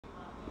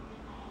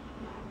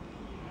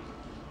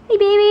Hey,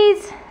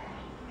 babies.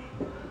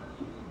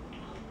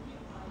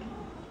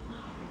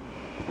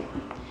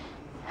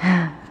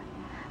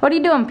 What are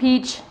you doing,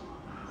 Peach?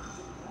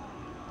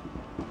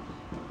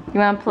 You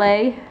want to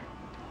play?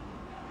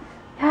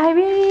 Hi,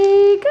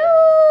 baby.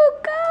 Go,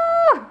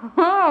 go.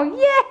 Oh,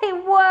 yay.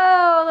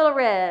 Whoa, little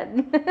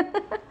red.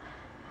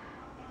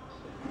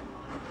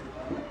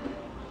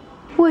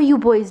 What are you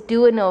boys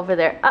doing over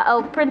there?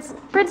 Uh-oh, Prince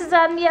is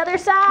on the other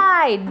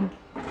side.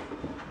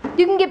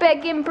 You can get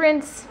back in,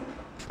 Prince.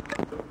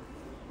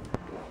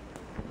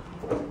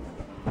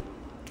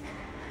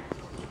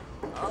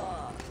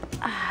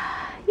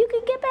 You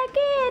can get back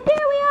in.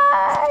 There we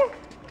are.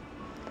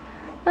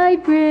 Hi,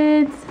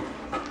 Prince.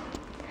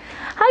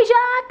 Hi,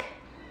 Jacques.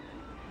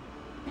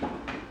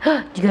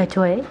 You got a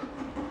toy?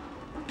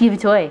 You have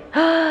a toy.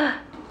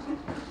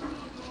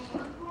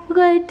 You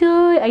got a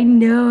toy. I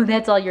know,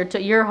 that's all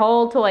your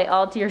whole toy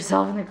all to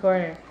yourself in the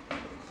corner.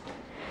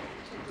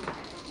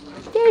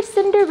 There's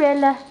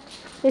Cinderella.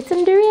 There's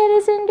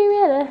Cinderella,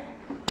 Cinderella.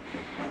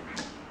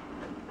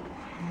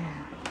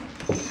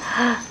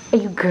 Are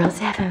you girls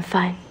having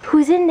fun?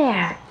 Who's in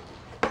there?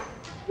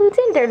 Who's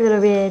in there, little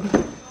red?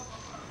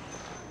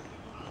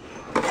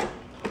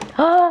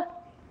 Oh,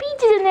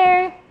 Peach is in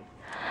there.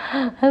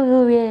 Oh,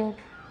 little red.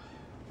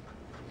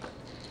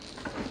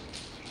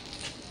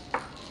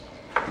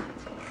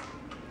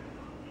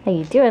 How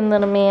you doing,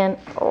 little man?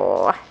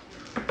 Oh.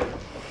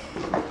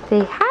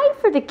 Say hi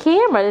for the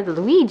camera, little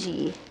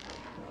Luigi.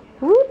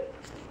 Whoop.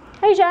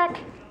 Hi, Jacques.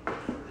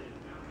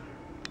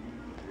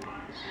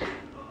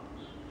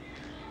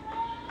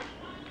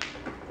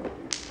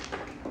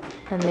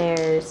 And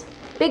there's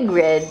Big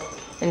Red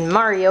and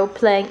Mario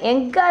playing,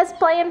 and Gus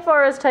playing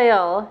Forest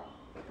Tail.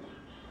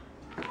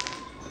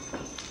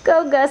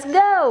 Go, Gus,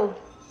 go!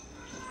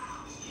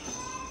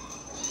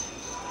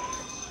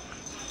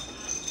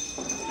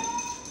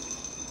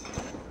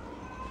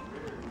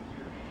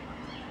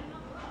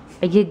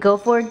 You go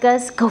for it,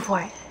 Gus? Go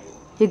for it.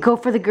 You go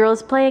for the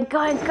girls playing? Go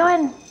on, go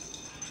on.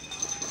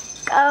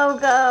 Go,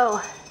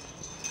 go.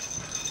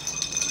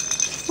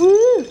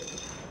 Woo!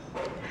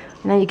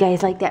 I know you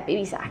guys like that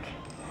baby sock.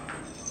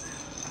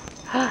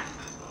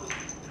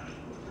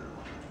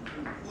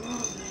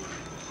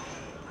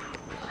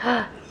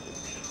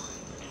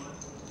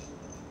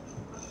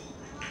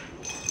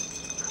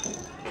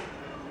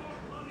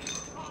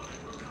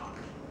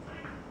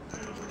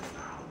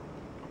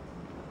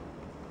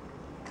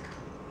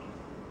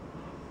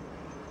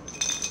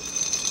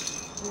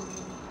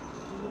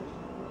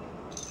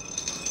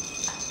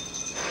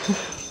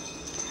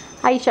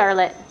 Hi,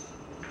 Charlotte.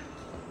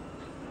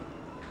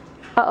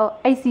 Uh-oh,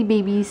 I see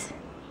babies.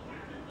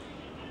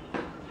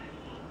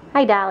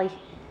 Hi, Dolly.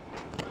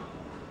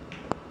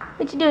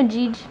 What you doing,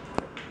 Jeej?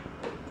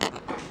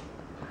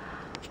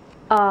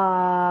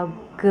 Oh,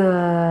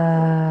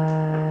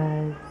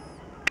 Gus.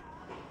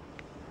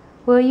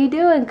 What are you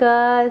doing,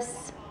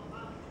 Gus?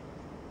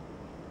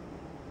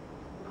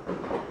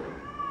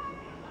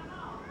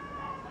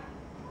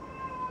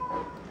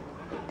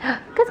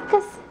 Gus,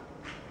 Gus.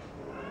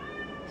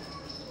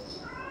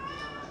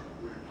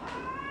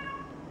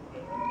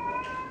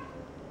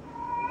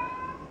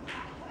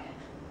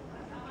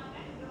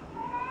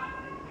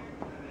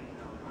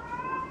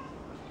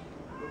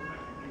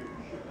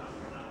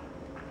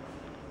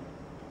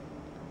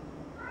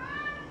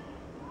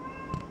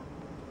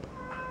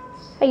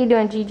 How you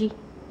doing, Gigi?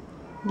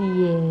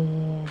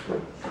 Yeah.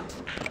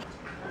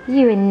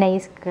 You're a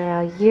nice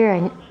girl. You're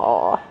an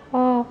oh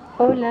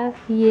love.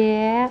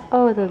 Yeah.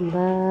 Oh, the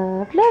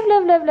love. Love,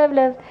 love, love, love,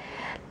 love.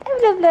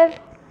 Love, love, love.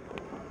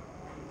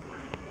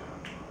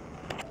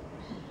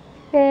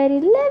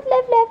 Ready? Love,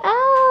 love, love.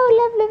 Oh,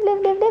 love, love,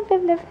 love, love, love,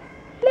 love, love.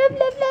 Love,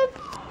 love, love.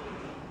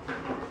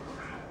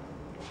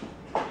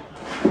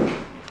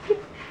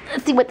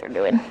 Let's see what they're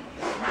doing.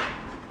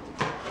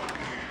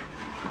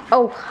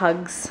 Oh,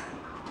 hugs.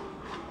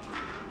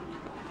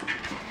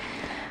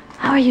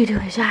 How are you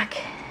doing, Jacques?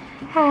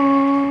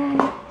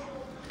 Hi.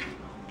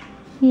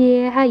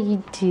 Yeah, how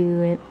you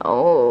doing?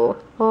 Oh.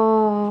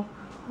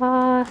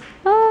 Hi,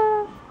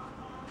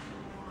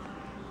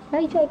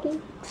 Jackie.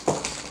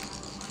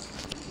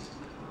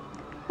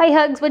 Hi,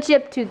 Hugs. What you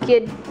up to,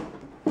 kid?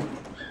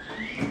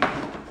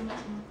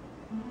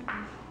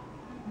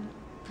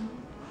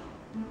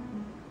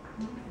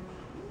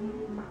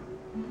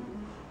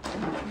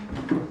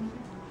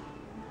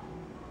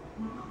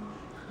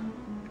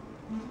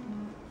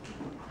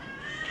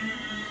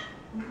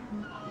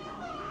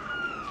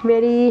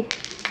 Ready?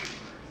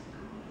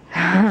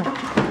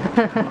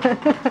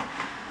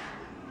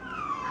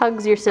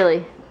 Hugs, you're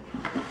silly.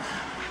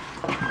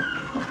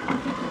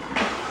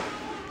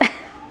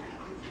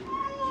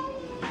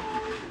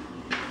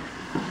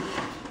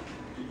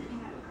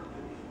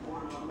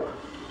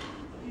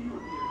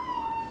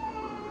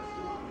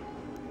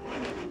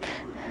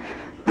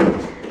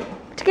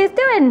 What you guys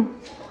doing?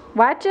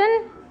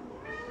 Watching?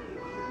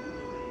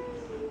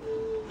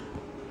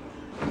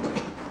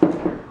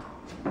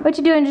 What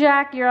you doing,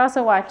 Jack? You're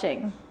also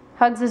watching.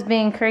 Hugs is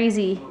being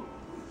crazy.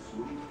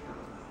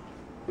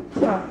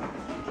 Oh.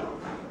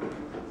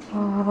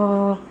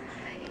 Oh,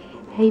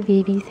 hey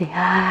baby, say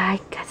hi,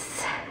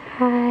 Gus.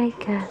 Hi,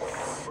 Gus.